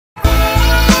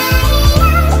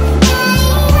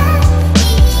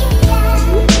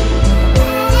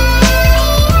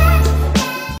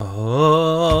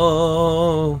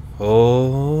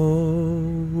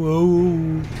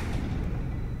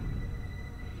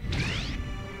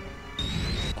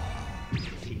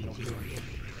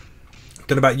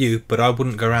Don't know about you, but I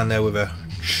wouldn't go around there with a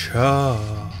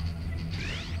char.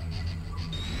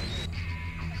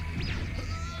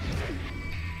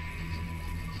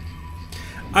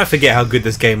 I forget how good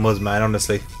this game was, man,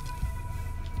 honestly.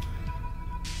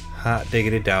 Hot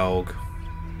diggity dog.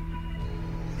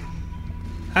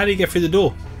 How do you get through the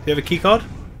door? Do you have a key card?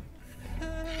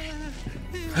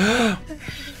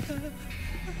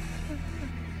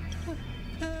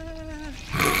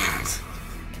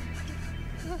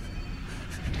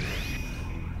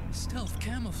 Stealth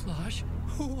camouflage?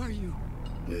 Who are you?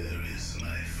 Where is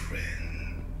my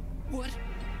friend? What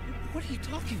are you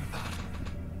talking about?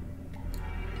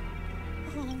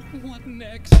 Oh, what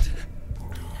next?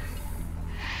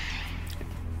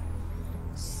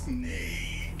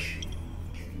 Snake.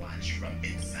 Watch from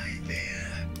inside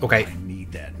there. Okay. I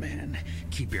need that man.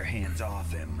 Keep your hands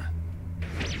off him.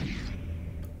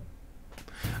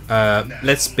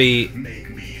 Let's be. Make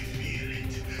me feel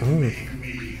it. Ooh. Make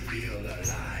me feel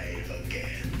alive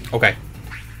again. Okay.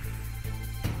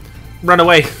 Run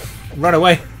away! Run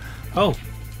away! Oh.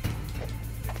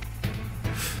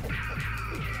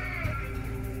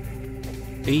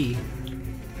 E.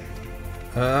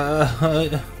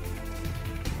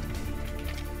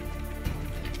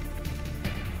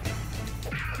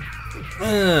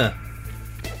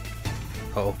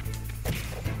 Oh.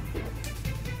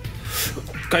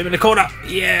 Got him in the corner!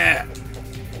 Yeah!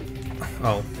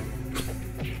 Oh.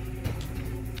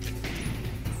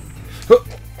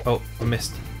 Oh, I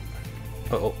missed.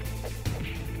 Uh-oh.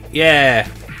 Yeah!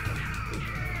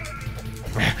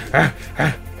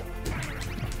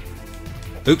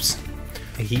 Oops.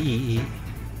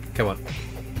 Come on.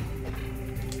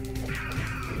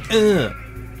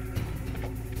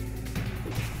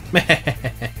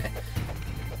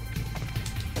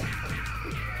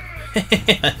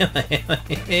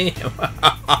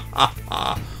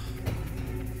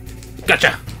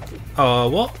 Gotcha!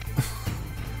 What?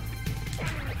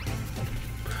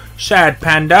 Sad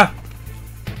panda.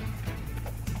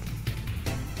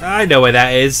 I know where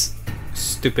that is.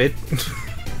 Stupid.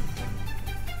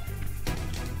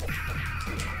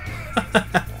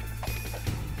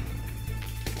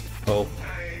 Oh.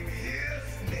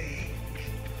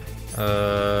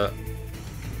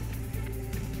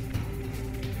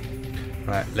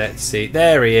 Right, let's see.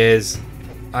 There he is.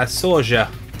 I saw ya.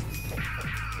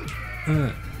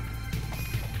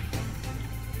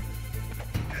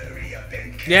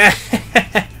 Yeah.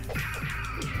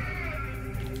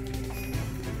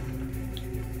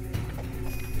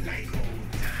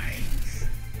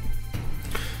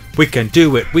 We can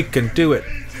do it. We can do it.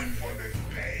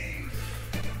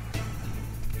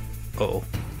 Uh-oh.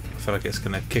 I feel like it's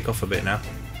going to kick off a bit now.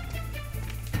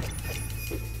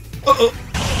 Uh-oh.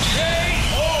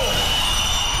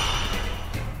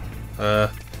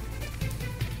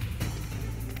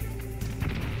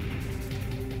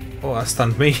 Oh, that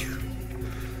stunned me.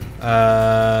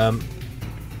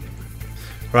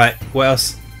 Right, what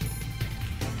else?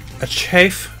 A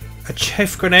chaff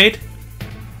grenade?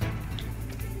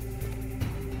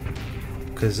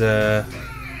 Because, oh,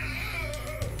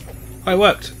 it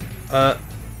worked. I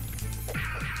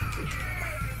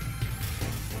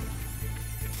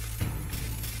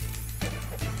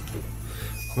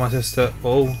might just,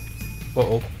 oh.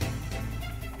 Uh-oh.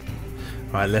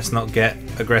 Right, let's not get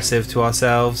aggressive to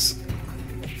ourselves.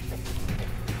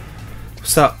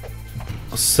 What's up?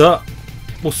 What's up?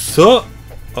 What's up?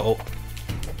 Uh-oh.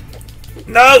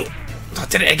 No! I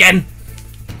did it again!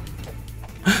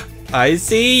 I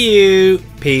see you,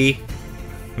 P.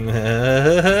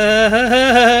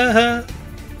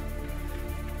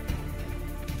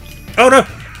 Oh no!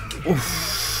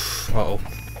 Oof. Uh-oh.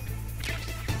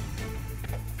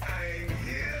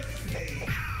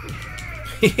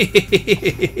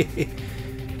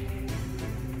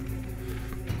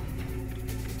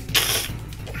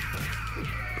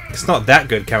 It's not that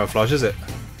good camouflage, is it?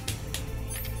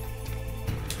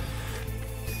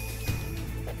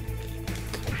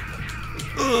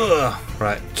 Ugh.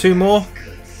 Right, two more.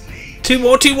 Two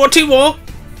more.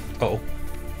 Uh-oh.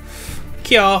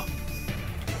 Kia. Right,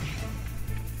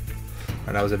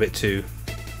 that was a bit too.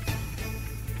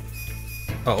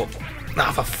 Uh-oh.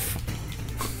 Nah, for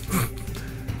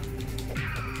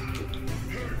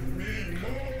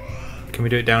Can we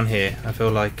do it down here? I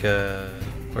feel like,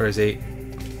 where is he?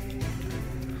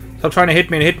 Stop trying to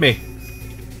hit me and hit me.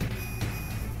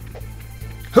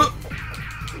 Huh.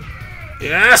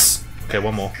 Yes! Okay,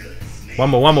 one more. One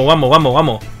more.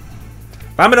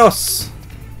 Vámonos!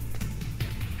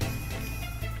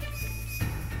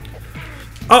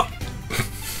 Oh!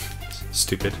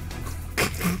 Stupid.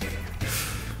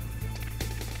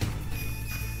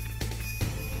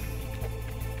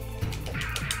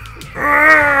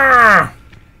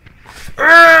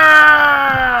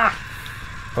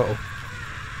 Uh-oh.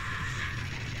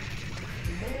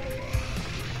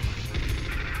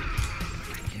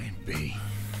 Can't be.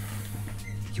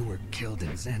 You were killed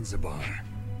in Zanzibar.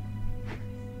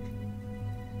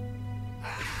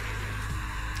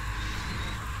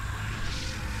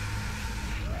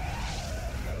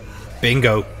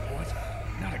 Bingo. What?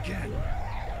 Not again.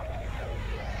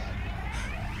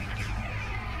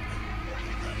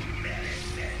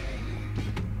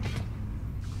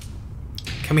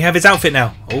 Can we have his outfit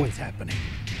now? Oh. What's happening?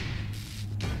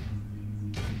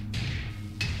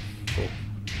 Oh.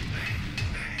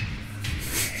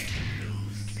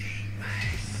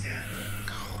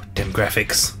 Oh, damn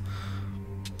graphics.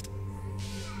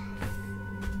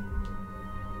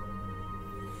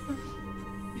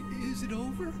 Is it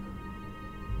over?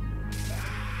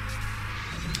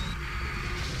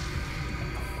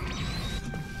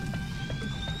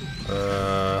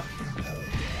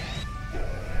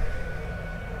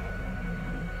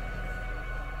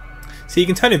 See, you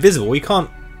can turn invisible. You can't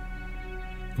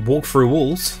walk through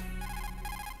walls.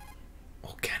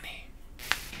 Or can he?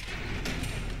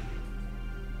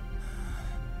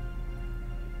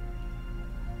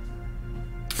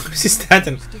 Who's he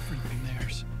standing? It's different from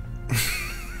theirs.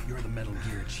 You're the Metal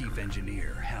Gear chief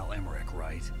engineer, Hal Emmerich,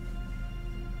 right?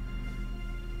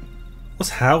 What's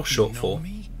HAL short You know for?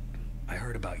 me? I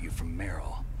heard about you from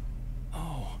Meryl.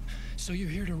 Oh, so you're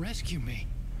here to rescue me?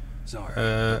 Sorry,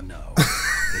 but no.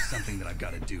 There's something that I've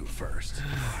got to do first.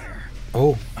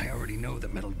 Oh. I already know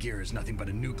that Metal Gear is nothing but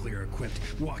a nuclear-equipped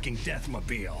walking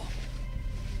deathmobile.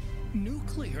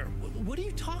 Nuclear? What are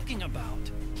you talking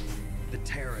about? The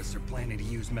terrorists are planning to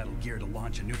use Metal Gear to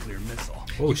launch a nuclear missile.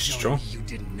 Oh, You strong. telling me you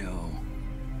didn't know.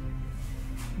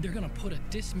 They're gonna put a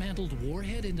dismantled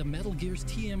warhead into Metal Gear's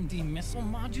TMD missile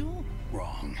module?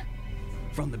 Wrong.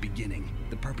 From the beginning,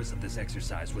 the purpose of this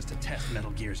exercise was to test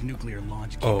Metal Gear's nuclear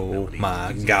launch Oh capability. my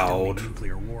using a God. dummy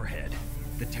nuclear warhead.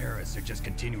 The terrorists are just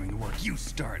continuing the work you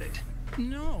started.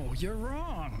 No, you're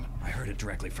wrong. I heard it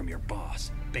directly from your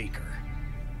boss, Baker.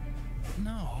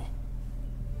 No.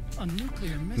 A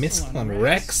nuclear Missile missile on on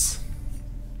Rex?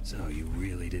 So you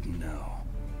really didn't know.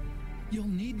 You'll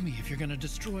need me if you're gonna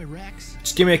destroy Rex.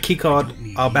 Just give me a key card. Don't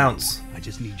need I'll you. bounce. I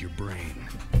just need your brain.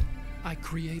 I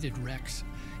created Rex.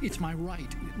 It's my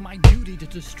right, my duty to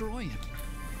destroy him.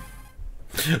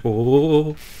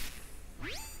 Oh.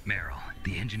 Meryl,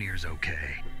 the engineer's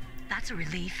okay. That's a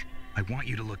relief. I want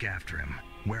you to look after him.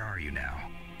 Where are you now?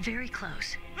 Very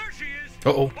close. There she is!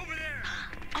 Uh-oh. Over there!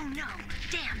 Oh no!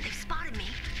 Damn, they've spotted me.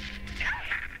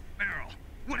 Meryl,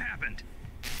 what happened?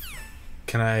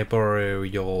 Can I borrow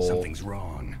your Something's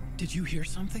wrong. Did you hear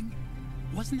something?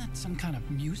 Wasn't that some kind of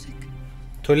music?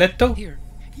 toiletto? Here,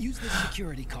 use this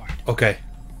security card. Okay.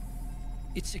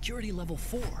 It's security level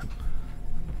 4.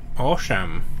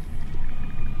 Awesome.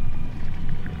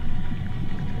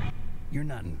 You're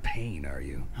not in pain, are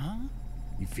you? Huh?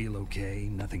 You feel okay?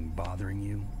 Nothing bothering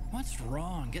you? What's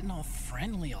wrong? Getting all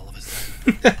friendly all of a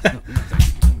sudden. No,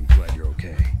 nothing. I'm glad you're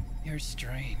okay. You're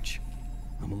strange.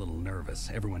 I'm a little nervous.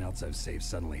 Everyone else I've saved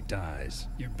suddenly dies.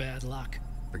 You're bad luck.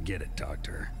 Forget it,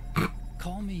 Doctor.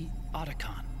 Call me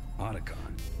Otacon.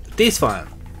 Otacon. This fire.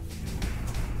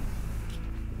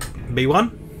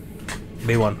 B1?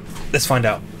 B1. Let's find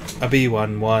out. A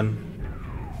B1 1.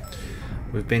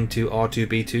 We've been to R2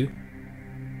 B2.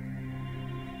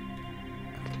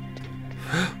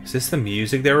 Is this the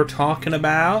music they were talking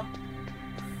about?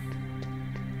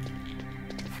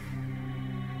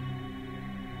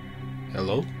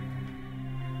 Hello?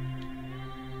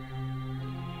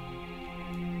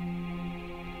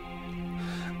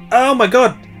 Oh my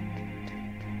god!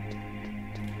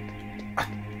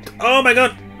 Oh my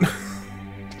god!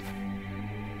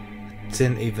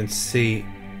 Didn't even see.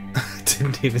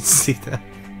 Didn't even see that.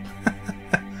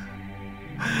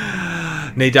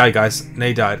 Nay died, guys.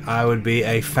 Nay died. I would be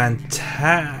a fantastic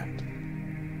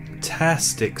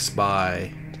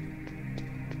spy.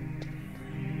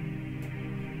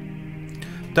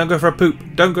 Don't go for a poop.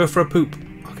 Don't go for a poop.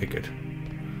 Okay, good.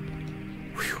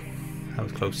 Whew. That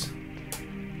was close.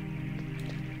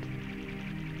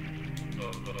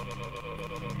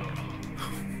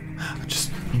 I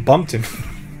just bumped him.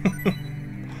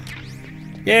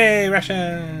 Yay,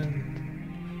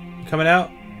 Russian! You coming out?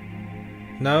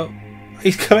 No.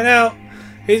 He's coming out!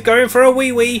 He's going for a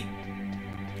wee wee!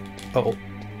 Uh oh.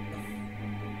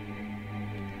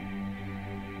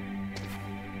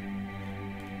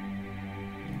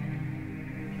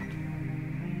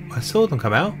 I saw them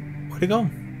come out. Where'd he go?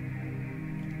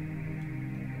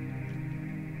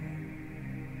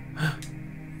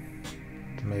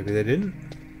 Maybe they didn't.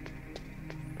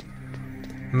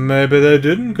 Maybe they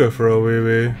didn't go for a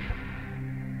wee-wee.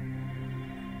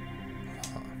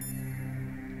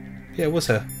 Yeah, it was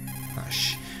her. Oh,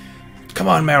 come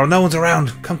on, Meryl. No one's around.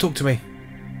 Come talk to me.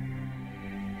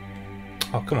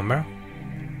 Oh, come on, Meryl.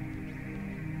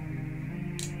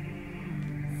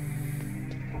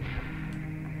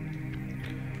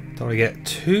 Don't want to get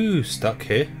too stuck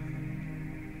here.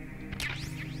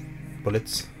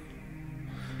 Bullets.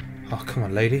 Oh, come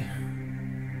on, lady.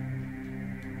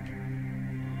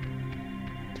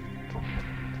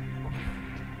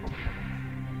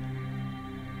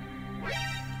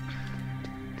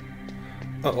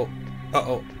 Uh-oh.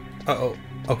 Uh-oh. Uh-oh.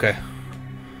 Okay.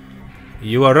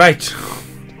 You are right.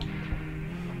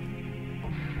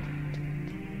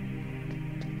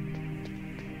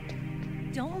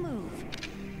 Don't move.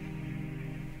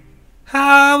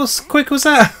 How quick was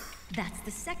that? That's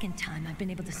the second time I've been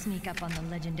able to sneak up on the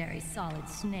legendary Solid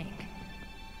Snake.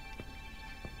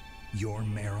 You're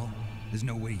Meryl? There's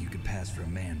no way you could pass for a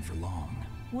man for long.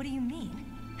 What do you mean?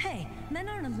 Hey, men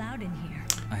aren't allowed in here.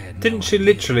 I had Didn't no she idea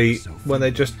literally, you were so when they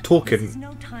foolish. just This is talking,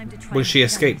 no time to try when to she shut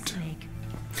escaped? Snake.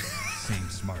 Same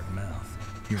smart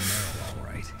mouth. You're Meryl, all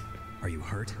right. Are you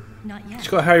hurt? Not yet. She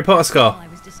got a Harry Potter Well, scar. I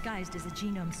was disguised as a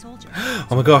genome soldier. Oh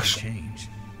my gosh. Change.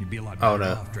 You'd be a lot Oh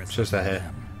better no, off dressed just like her hair.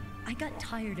 them. I got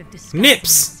tired of disguising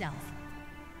Nips! myself.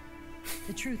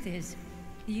 The truth is,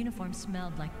 the uniform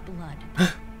smelled like blood.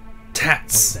 What's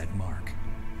Tats. that mark?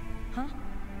 Huh?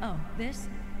 Oh, this?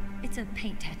 It's a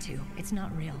paint tattoo. It's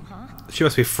not real, huh? She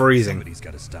must be freezing. Somebody's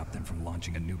got to stop them from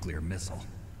launching a nuclear missile.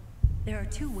 There are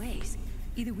two ways.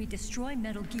 Either we destroy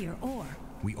Metal Gear or...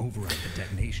 We override the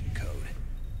detonation code.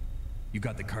 You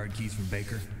got the card keys from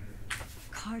Baker?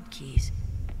 card keys.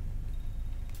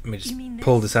 Let me just You mean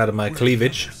pull this? this out of my Where are the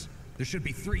cleavage. others? There should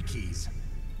be 3 keys.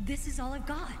 This is all I've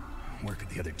got. Where could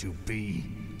the other 2 be?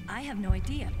 I have no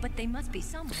idea, but they must be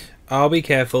somewhere. I'll be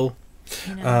careful.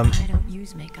 You know, Um, I don't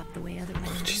use makeup the way other women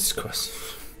do. Jesus Christ.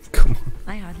 Come on.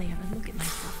 I hardly ever look at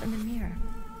myself in the mirror.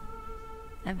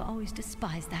 I've always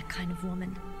despised that kind of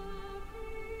woman.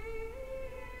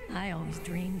 I always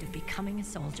dreamed of becoming a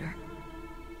soldier.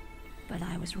 But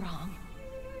I was wrong.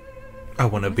 I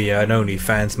want to be an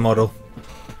OnlyFans model.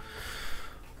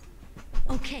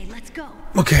 Okay, let's go.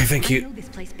 Okay, thank I you. know this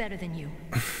place better than you.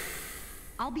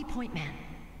 I'll be point man.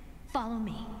 Follow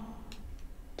me.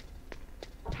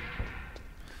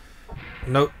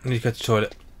 Nope, need to go to the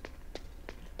toilet.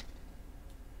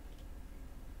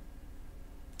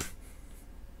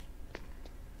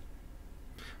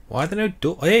 Why are there no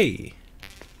door? Hey!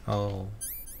 Oh.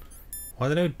 Why are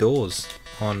there no doors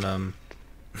on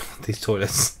these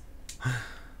toilets?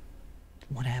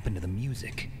 What happened to the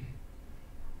music?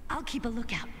 I'll keep a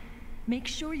lookout. Make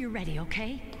sure you're ready,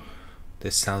 okay?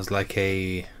 This sounds like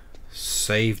a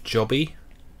save jobby.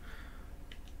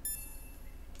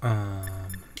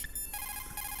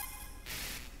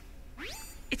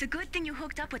 It's a good thing you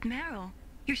hooked up with Meryl.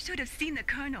 You should have seen the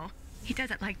Colonel. He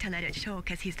doesn't like to let it show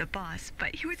because he's the boss,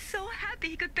 but he was so happy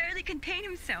he could barely contain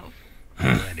himself.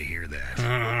 I'm glad to hear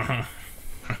that.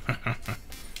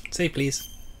 Say please.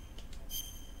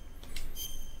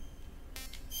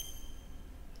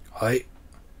 Hi.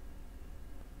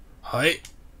 Hi.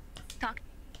 Talk.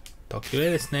 Talk to you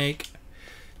later, Snake.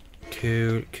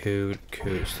 Cool, cool,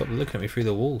 cool. Stop looking at me through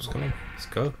the walls. Come on, let's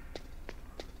go.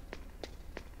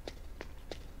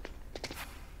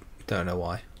 Don't know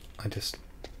why. I just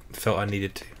felt I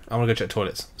needed to. I want to go check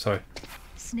toilets. Sorry.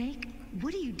 Snake,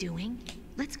 what are you doing?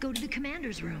 Let's go to the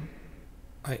commander's room.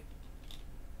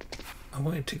 I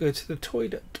wanted to go to the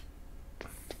toilet.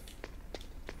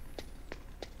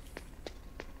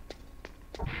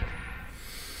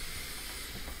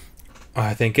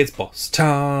 I think it's boss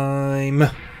time.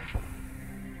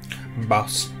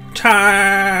 Boss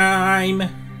time.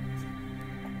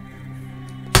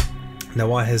 Now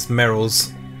why has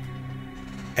Meryl's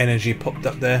energy popped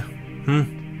up there?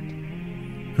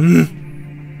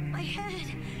 My head.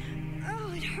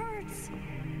 Oh, it hurts.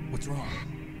 What's wrong?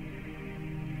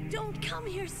 Don't come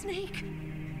here, Snake.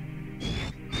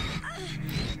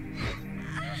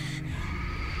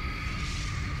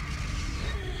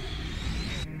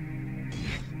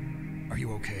 Are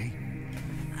you okay?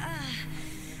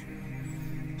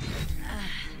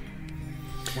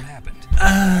 What happened?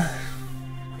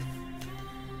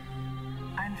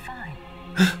 I'm fine.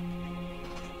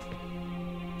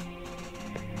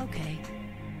 Okay.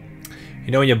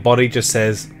 You know when your body just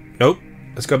says, nope,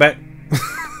 let's go back?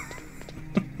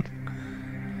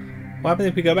 What happens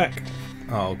if we go back?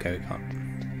 Oh, okay, we can't.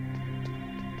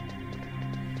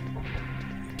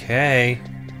 Okay.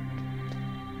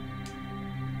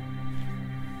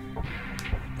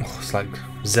 Oh, it's like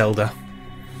Zelda.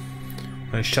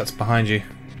 When it shuts behind you.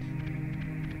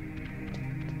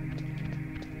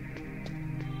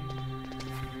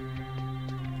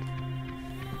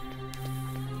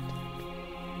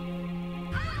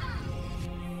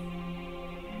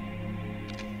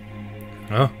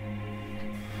 Huh?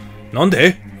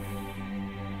 Nande?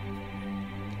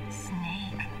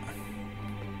 Snake,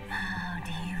 how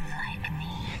do you like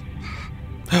me?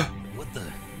 What the?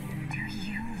 Do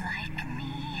you like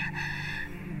me?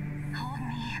 Hold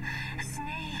me,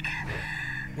 Snake.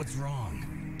 What's wrong?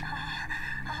 Oh,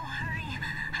 hurry,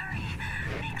 hurry.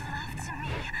 Make love to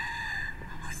me.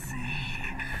 Oh,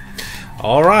 Snake.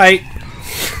 All right.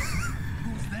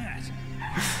 Who's that?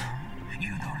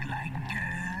 You don't like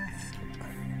girls?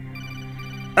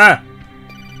 Ah.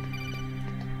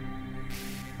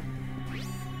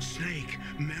 Snake,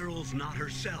 Meryl's not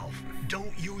herself.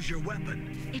 Don't use your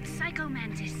weapon. It's Psycho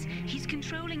Mantis. He's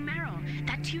controlling Meryl.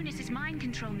 That tune is his mind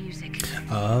control music.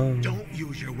 Oh. Don't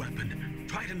use your weapon.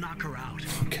 Try to knock her out.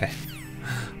 Okay.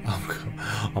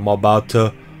 I'm about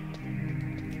to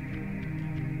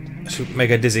make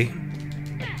her dizzy.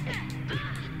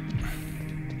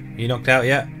 You knocked out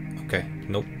yet? Okay.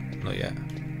 Nope. Not yet.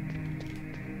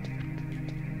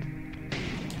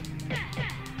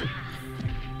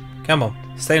 Come on.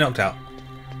 Stay knocked out.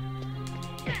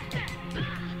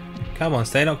 Come on.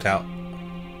 Stay knocked out.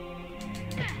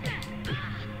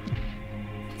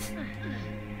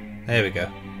 There we go.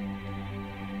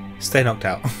 Stay knocked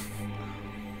out.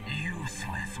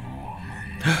 Useless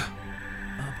woman.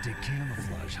 Optic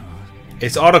camouflage, huh?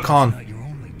 It's Otacon. Not your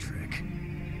only trick.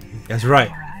 That's right.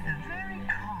 Either very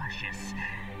cautious,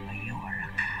 or you are a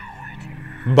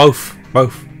coward. Both.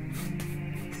 Both.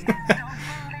 Don't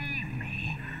believe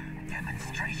me.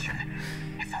 Demonstration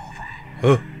is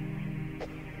over.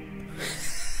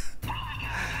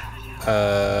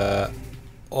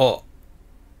 Oh.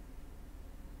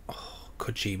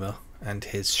 Kojima and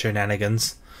his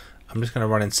shenanigans. I'm just going to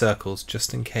run in circles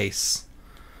just in case.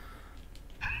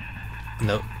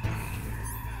 Nope.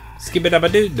 Skip it up a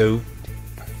doo doo.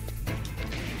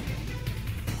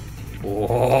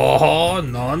 Oh,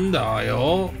 non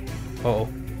dio. Oh.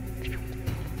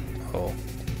 Oh.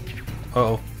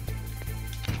 Oh.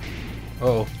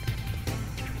 Oh.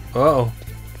 Oh.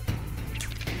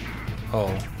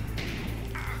 Oh.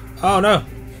 Oh no.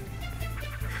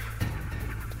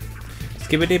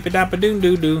 Skip it dip it up a doo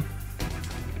doo doo.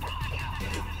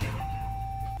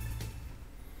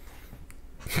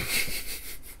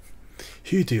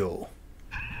 Hideo.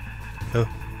 Oh.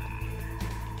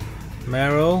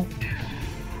 Meryl.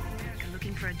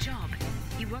 Looking for a job.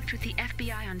 He worked with the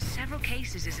FBI on several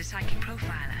cases as a psychic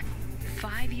profiler.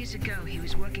 5 years ago, he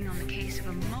was working on the case of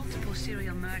a multiple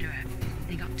serial murderer.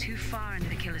 He got too far into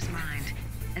the killer's mind.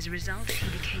 As a result, he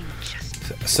became just...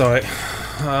 Sorry.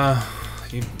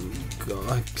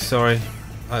 Sorry.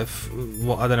 I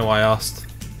don't know why I asked.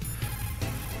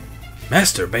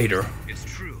 Masturbator. It's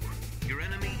true. Your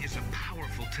enemy is a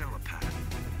powerful telepath,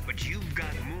 but you've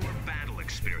got more battle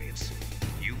experience.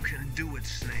 You can do it,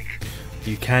 Snake.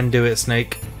 You can do it,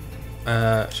 Snake.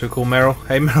 Should we call Meryl?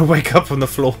 Hey, Meryl, wake up from the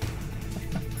floor.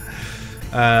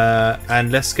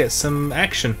 And let's get some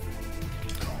action.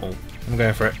 Oh, I'm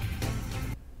going for it.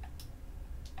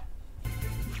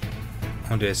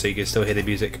 I'll do it so you can still hear the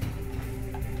music.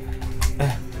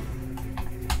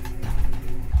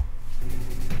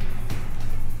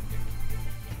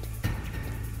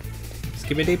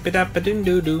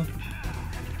 Skibidi-bida-ba-doo-doo-doo.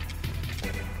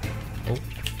 Oh.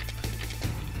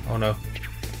 Oh no.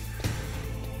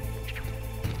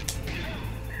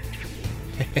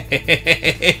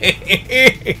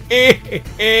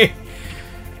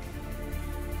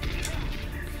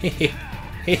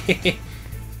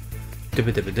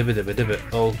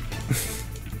 Oh.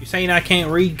 You saying I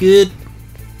can't read good?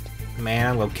 Man,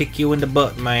 I'm gonna kick you in the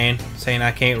butt, man. Saying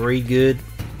I can't read good.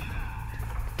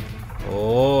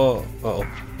 Oh. Uh-oh.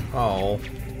 Oh.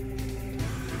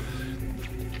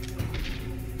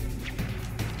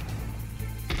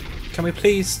 Can we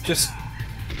please just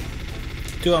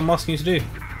do what I'm asking you to do?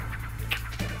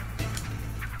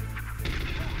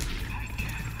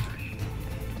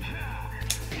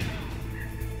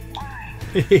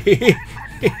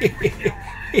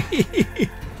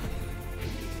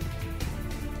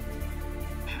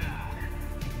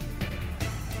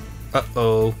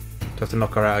 Uh-oh. Have to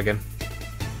knock her out again.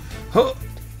 Oh.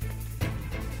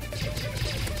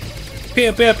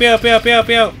 Pew, pew, pew, pew, pew,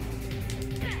 pew.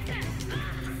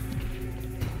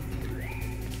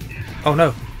 Oh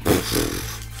no.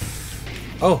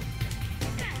 Oh.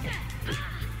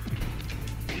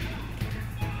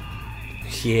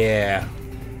 Yeah.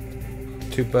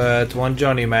 Two birds, one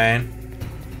Johnny, man.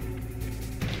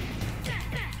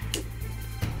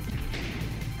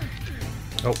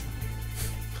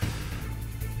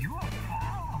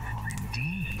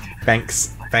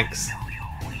 Thanks. Thanks. I know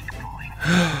your weak point.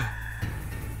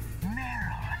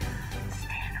 Meryl,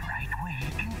 stand right where he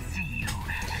can see you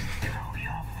and throw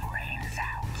your brains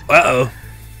out. Uh-oh.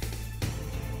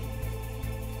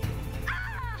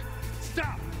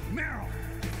 Stop! Meryl!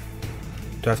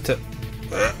 Do I have to...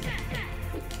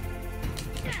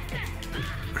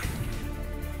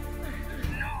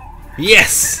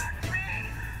 Yes!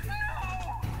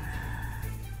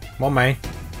 Come on, man.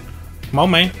 Come on,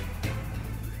 man.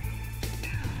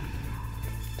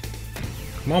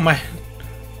 Come on, man.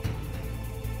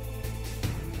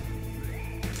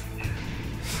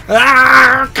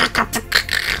 Ah!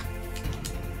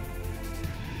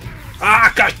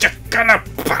 Ah, gotcha!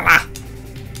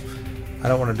 I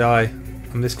don't want to die.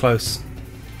 I'm this close.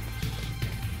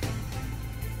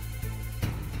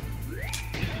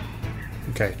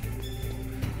 Okay.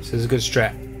 This is a good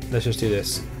strat. Let's just do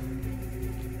this.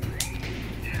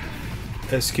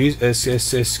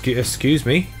 Excuse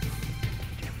me.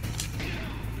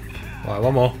 Alright,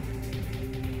 one more.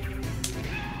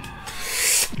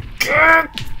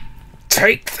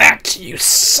 Take that, you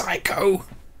psycho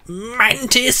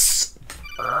mantis!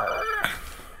 I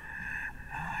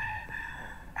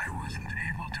wasn't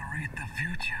able to read the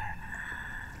future.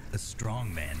 A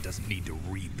strong man doesn't need to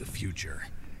read the future.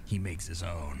 He makes his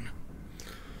own.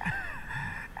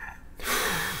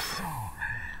 So,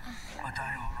 but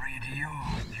I'll read your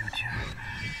future.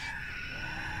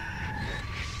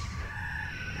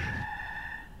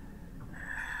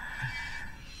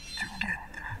 To get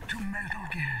to Metal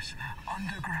Gear's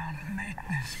underground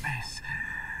maintenance base,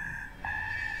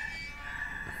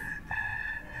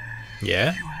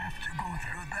 Yeah? you have to go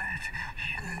through that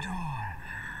hidden door.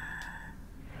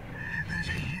 There's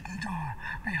a hidden door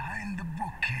behind the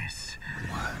bookcase.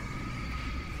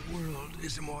 The world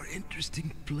is a more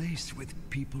interesting place with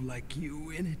people like you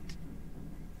in it.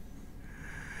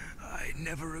 I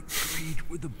never agreed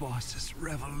with the boss's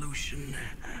revolution.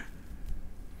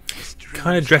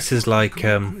 Kind of dresses like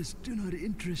Do not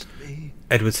interest me.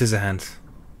 Edward Scissorhands.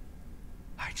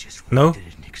 I just No?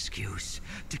 wanted an excuse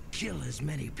to kill as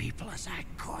many people as I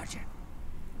could.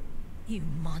 You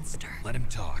monster. Let him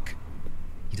talk.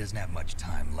 He doesn't have much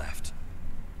time left.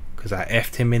 Because I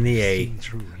effed him in the A.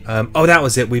 Oh, that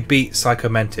was it. We beat Psycho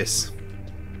Mantis.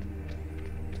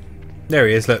 There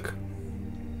he is, look.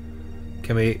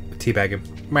 Can we teabag him?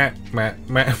 Meh, meh,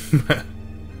 meh, meh.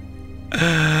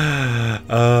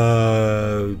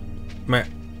 Meh.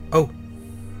 Oh.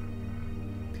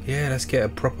 Yeah, let's get a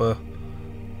proper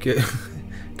good,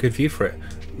 good view for it.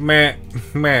 Meh,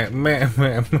 meh, meh,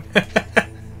 meh, meh.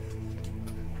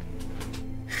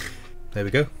 There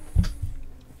we go.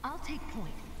 I'll take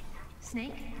point.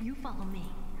 Snake, you follow me.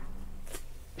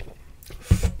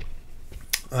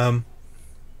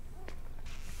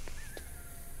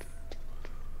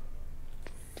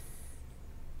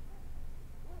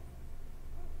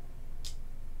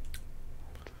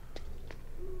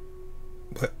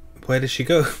 Where did she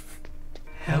go?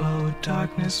 Hello,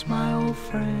 darkness, my old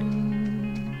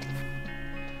friend.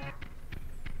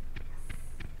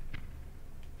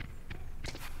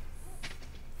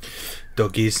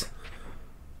 Doggies.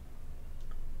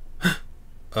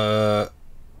 What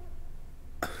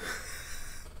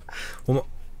am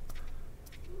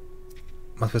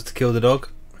I supposed to kill the dog?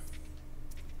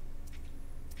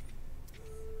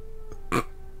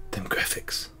 Them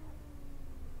graphics.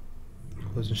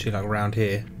 Wasn't she like around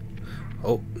here?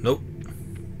 Oh, nope.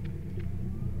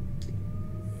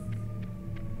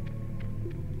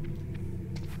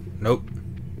 Nope.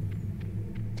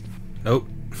 Nope.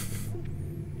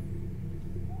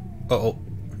 Uh-oh.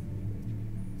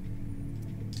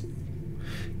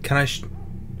 Can I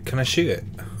shoot it?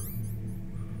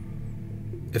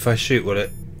 If I shoot, will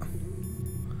it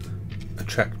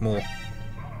attract more?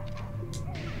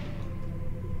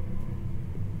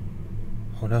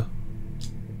 Oh no.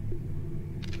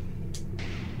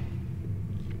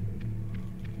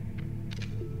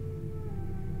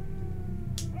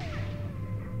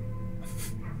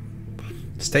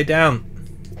 Stay down.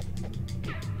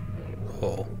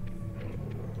 Oh.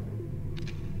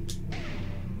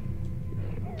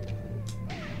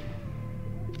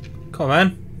 Come on,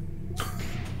 man.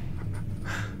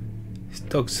 These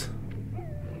dogs.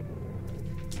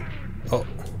 Oh.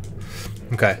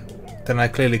 Okay. Then I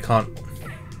clearly can't.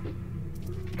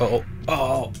 Oh.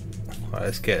 Oh. Right,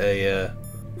 let's get a.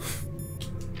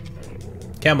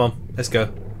 Come on. Let's go.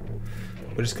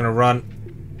 We're just gonna run.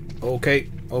 Okay.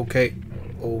 Okay.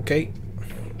 Okay.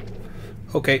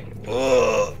 Okay.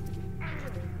 Oh,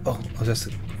 I was just.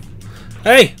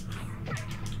 Hey!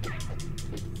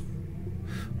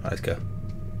 Right, let's go.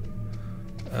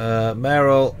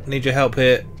 Meryl, need your help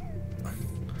here.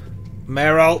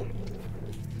 Meryl!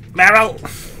 Meryl!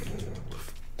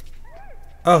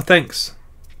 Oh, thanks.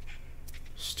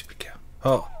 Stupid cow.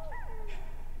 Oh.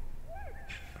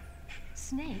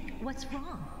 Snake, what's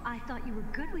wrong? I thought you were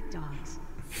good with dogs.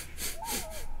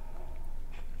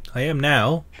 I am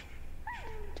now.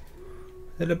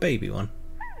 They're a baby one.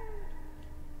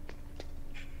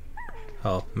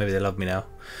 Oh, maybe they love me now.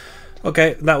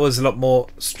 Okay, that was a lot more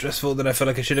stressful than I felt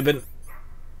like it should have been.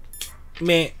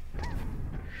 Meh.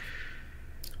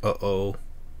 Uh-oh.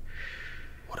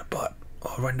 What a butt.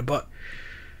 Oh, right in the butt.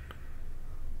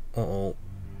 Uh-oh.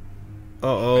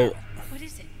 Uh-oh. What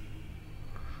is it?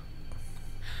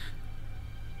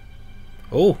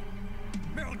 Oh.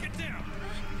 Meryl, get down!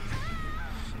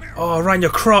 Oh, right in your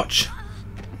crotch.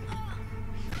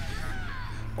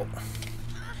 Oh.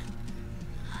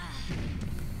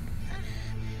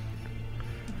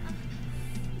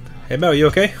 Hey Mel, you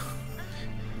okay?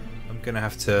 I'm gonna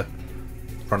have to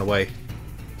run away.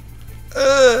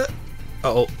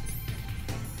 Uh-oh.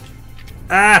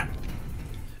 Ah!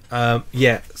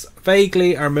 Yeah,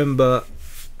 vaguely I remember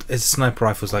his sniper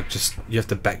rifle's like just, you have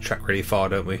to backtrack really far,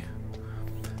 don't we?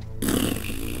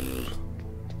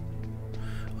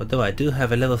 Although I do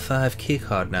have a level 5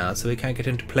 keycard now, so we can't get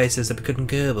into places that we couldn't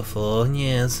go before.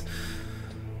 Yes.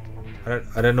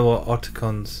 I don't know what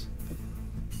Ottocon's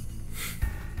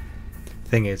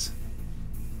thing is.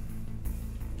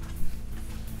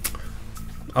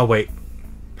 Oh wait.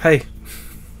 Hey.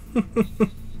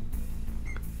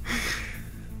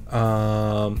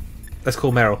 Let's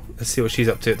call Meryl. Let's see what she's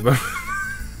up to at the moment.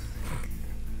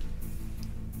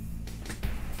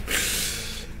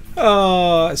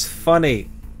 Oh, it's funny.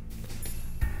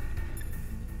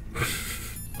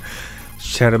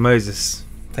 Shadow Moses,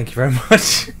 thank you very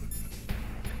much.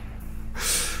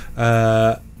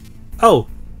 Oh,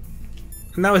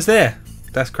 and that was there.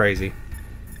 That's crazy.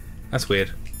 That's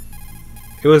weird.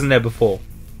 It wasn't there before.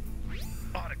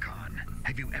 Otacon,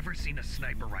 have you ever seen a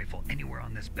sniper rifle anywhere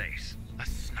on this base? A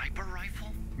sniper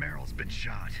rifle? Meryl's been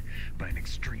shot by an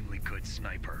extremely good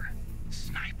sniper.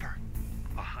 Sniper?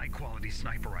 A high-quality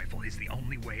sniper rifle is the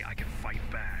only way I can fight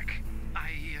back. I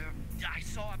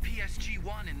saw a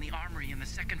PSG-1 in the armory in the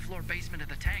second-floor basement of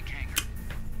the tank hangar.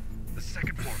 The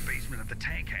second-floor basement of the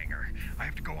tank hangar? I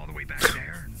have to go all the way back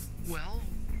there? Well,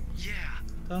 yeah.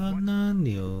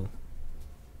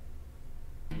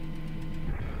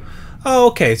 Oh,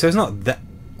 okay, so it's not that.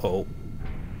 Oh.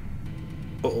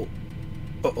 Uh-oh.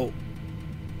 Uh-oh.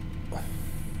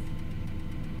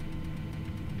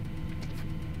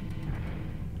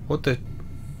 What the?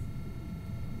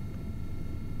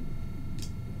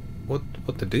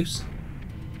 What the deuce?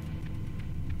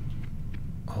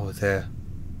 Oh, there.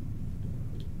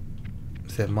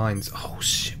 Their mines. Oh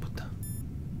shit! What the?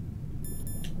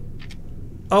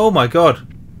 Oh my god!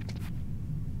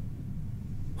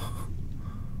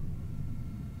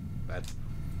 Bad.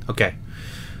 Okay.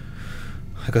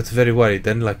 I got very worried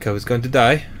then, like I was going to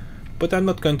die, but I'm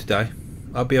not going to die.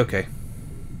 I'll be okay.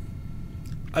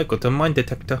 I've got a mine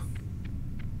detector.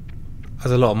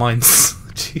 Has a lot of mines.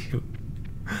 Gee.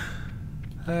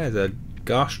 There's a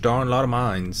gosh darn lot of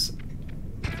mines.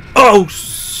 Oh!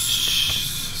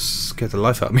 Scared the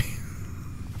life out of me.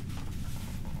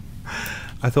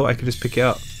 I thought I could just pick it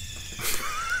up.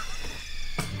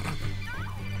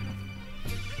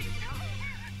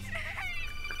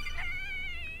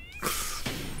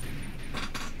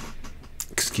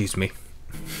 Excuse me.